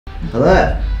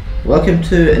Hello, welcome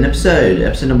to an episode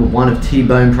number 1 of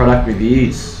T-Bone Product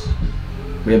Reviews.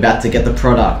 We're about to get the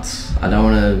product. I don't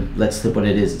want to let slip what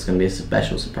it is. It's going to be a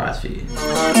special surprise for you.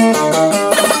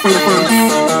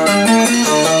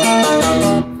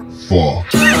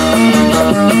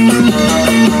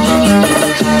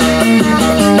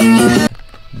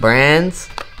 Brands,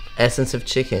 essence of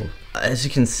chicken. As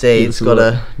you can see, it's got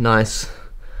a nice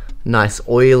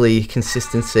oily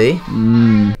consistency,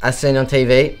 as seen on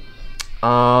TV.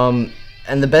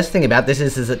 And the best thing about this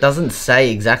is it doesn't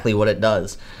say exactly what it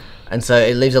does, and so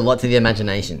it leaves a lot to the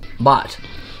imagination. But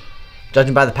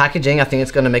judging by the packaging, I think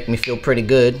it's going to make me feel pretty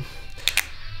good.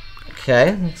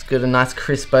 Okay, it's got a nice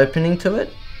crisp opening to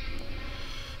it,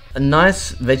 a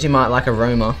nice Vegemite-like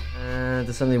aroma.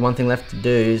 There's only one thing left to do,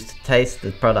 is to taste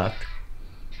the product.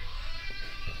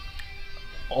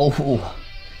 Oh.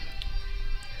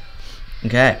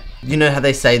 Okay. You know how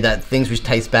they say that things which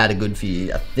taste bad are good for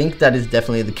you? I think that is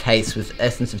definitely the case with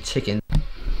essence of chicken.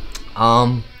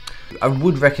 I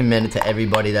would recommend it to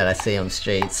everybody that I see on the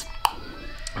streets.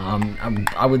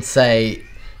 I would say,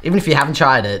 even if you haven't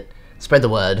tried it, spread the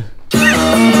word.